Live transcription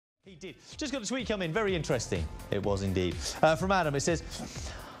He did. Just got a tweet come in, very interesting. It was indeed. From Adam, it says,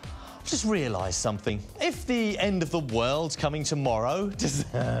 I've just realised something. If the end of the world's coming tomorrow, does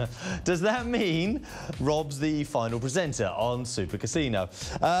that mean Rob's the final presenter on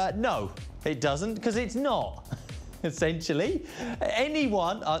SuperCasino? No, it doesn't, because it's not. Essentially,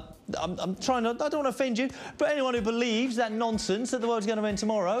 anyone, I'm trying not, I don't want to offend you, but anyone who believes that nonsense that the world's going to end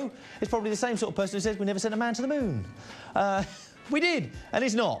tomorrow is probably the same sort of person who says we never sent a man to the moon. We did, and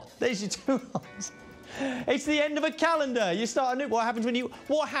it's not. There's your two answers. It's the end of a calendar. You start a new.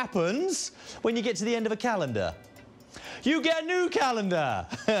 What happens when you get to the end of a calendar? You get a new calendar.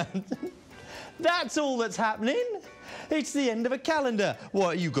 That's all that's happening. It's the end of a calendar.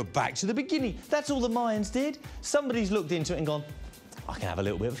 What, you go back to the beginning. That's all the Mayans did. Somebody's looked into it and gone, I can have a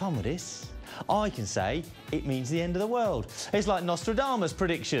little bit of fun with this. I can say it means the end of the world. It's like Nostradamus'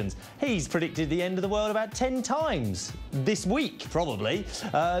 predictions. He's predicted the end of the world about 10 times this week, probably.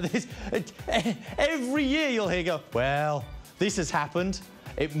 Every year you'll hear go, well, this has happened.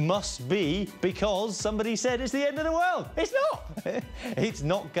 It must be because somebody said it's the end of the world. It's not. It's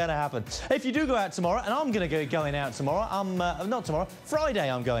not going to happen. If you do go out tomorrow, and I'm going to go going out tomorrow, not tomorrow, Friday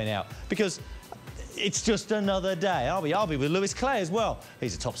I'm going out, because it's just another day. I'll be with Lewis Clay as well.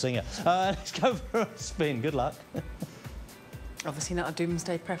 He's a top singer. Let's go for a spin. Good luck. Obviously not a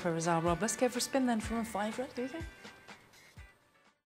Doomsday prepper as our Rob. Let's go for a spin then from a fiver, do you think?